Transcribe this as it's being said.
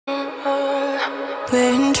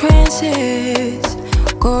We're in trances,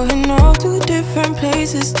 going off to different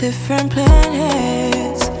places, different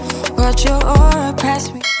planets. Watch your aura pass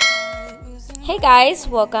me. Hey guys,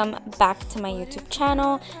 welcome back to my YouTube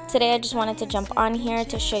channel. Today I just wanted to jump on here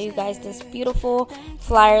to show you guys this beautiful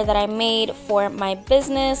flyer that I made for my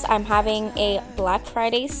business. I'm having a Black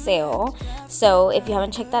Friday sale, so if you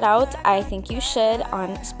haven't checked that out, I think you should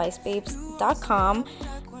on SPICEBXBES.com.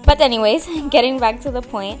 But anyways, getting back to the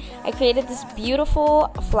point, I created this beautiful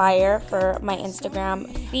flyer for my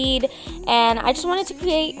Instagram feed, and I just wanted to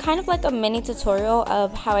create kind of like a mini tutorial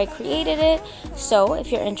of how I created it. So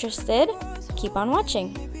if you're interested, keep on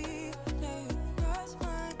watching.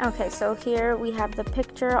 Okay, so here we have the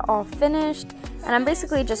picture all finished, and I'm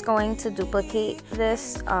basically just going to duplicate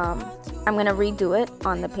this. I'm going to redo it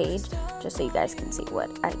on the page just so you guys can see what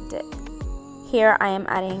I did. Here I am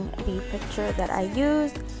adding the picture that I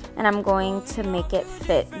used, and I'm going to make it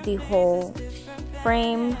fit the whole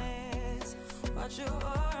frame.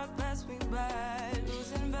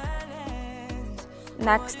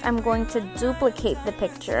 Next, I'm going to duplicate the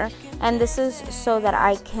picture, and this is so that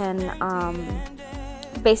I can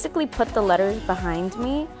basically put the letters behind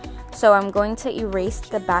me. So I'm going to erase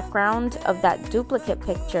the background of that duplicate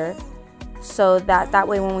picture, so that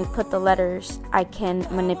way when we put the letters, I can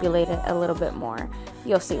manipulate it a little bit more.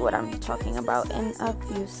 You'll see what I'm talking about in a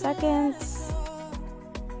few seconds.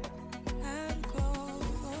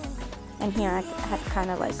 And here I had kind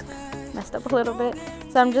of like messed up a little bit,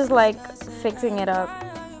 so I'm just like fixing it up.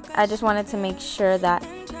 I just wanted to make sure that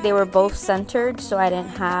they were both centered, so I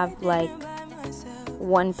didn't have like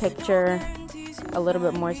one picture a little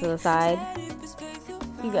bit more to the side.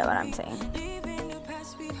 You get what I'm saying.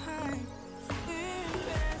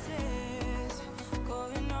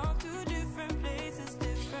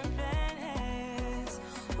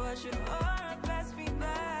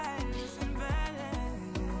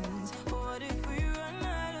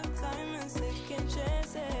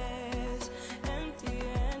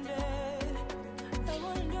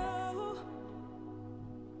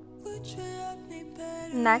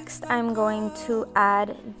 Next, I'm going to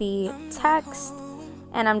add the text,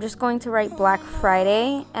 and I'm just going to write Black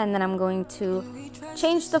Friday, and then I'm going to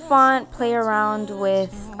change the font, play around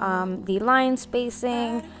with the line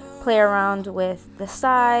spacing, play around with the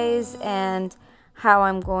size, and how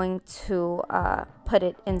I'm going to put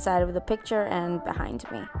it inside of the picture and behind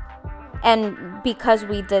me. And because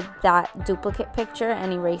we did that duplicate picture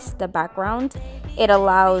and erased the background, it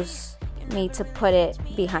allows me to put it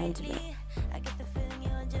behind me.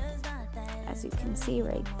 As you can see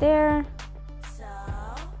right there.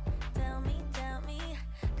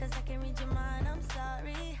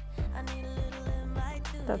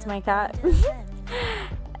 That's my cat.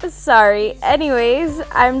 Sorry. Anyways,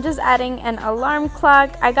 I'm just adding an alarm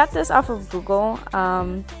clock. I got this off of Google,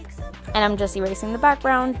 and I'm just erasing the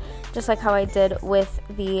background, just like how I did with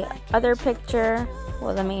the other picture,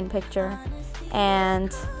 well, the main picture.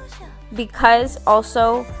 And because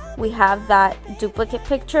also we have that duplicate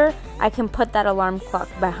picture, I can put that alarm clock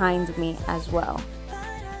behind me as well.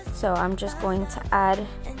 So I'm just going to add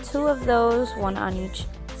 2 of those, one on each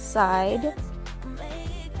side.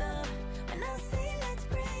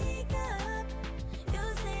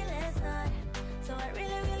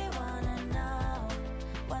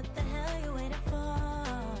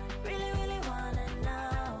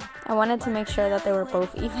 I wanted to make sure that they were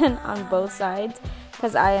both even on both sides,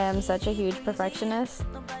 because I am such a huge perfectionist.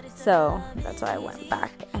 So that's why I went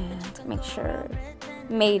back and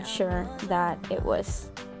made sure that it was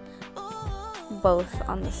both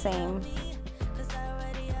on the same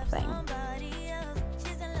thing.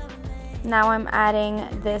 Now I'm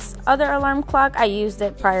adding this other alarm clock. I used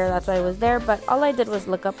it prior, that's why it was there, but all I did was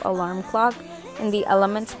look up alarm clock in the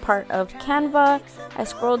elements part of Canva. I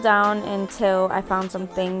scrolled down until I found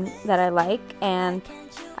something that I like, and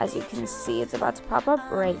as you can see, it's about to pop up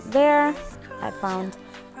right there. I found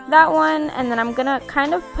that one, and then I'm gonna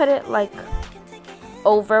kind of put it like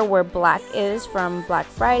over where black is from Black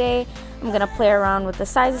Friday. I'm gonna play around with the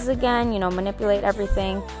sizes again, you know, manipulate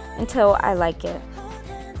everything until I like it.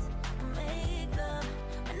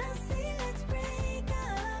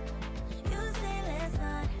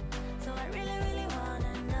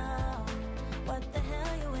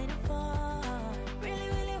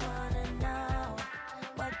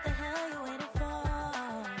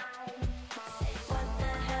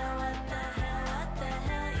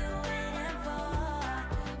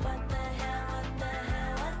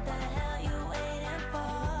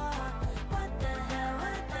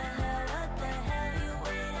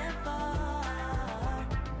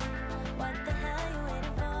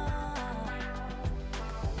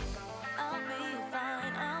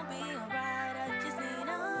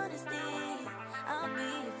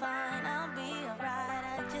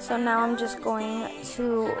 So now I'm just going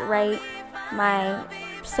to write my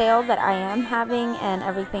sale that I am having, and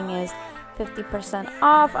everything is 50%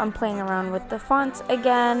 off. I'm playing around with the fonts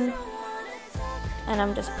again, and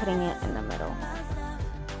I'm just putting it in the middle.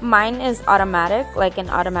 Mine is automatic, like an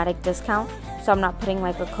automatic discount, so I'm not putting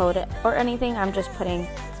like a code or anything. I'm just putting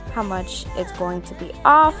how much it's going to be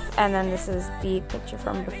off. And then this is the picture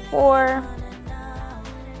from before.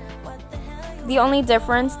 The only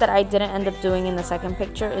difference that I didn't end up doing in the second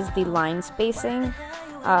picture is the line spacing,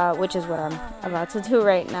 which is what I'm about to do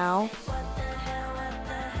right now.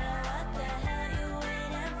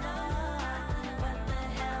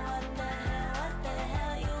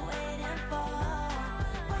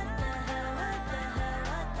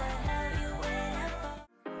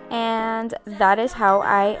 And that is how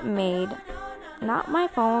I made, not my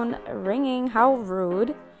phone ringing, how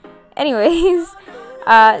rude. Anyways,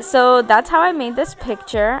 so that's how I made this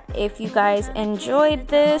picture. If you guys enjoyed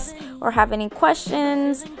this or have any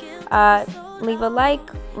questions, leave a like,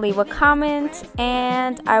 leave a comment,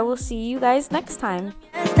 and I will see you guys next time.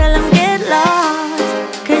 Tell 'em get lost.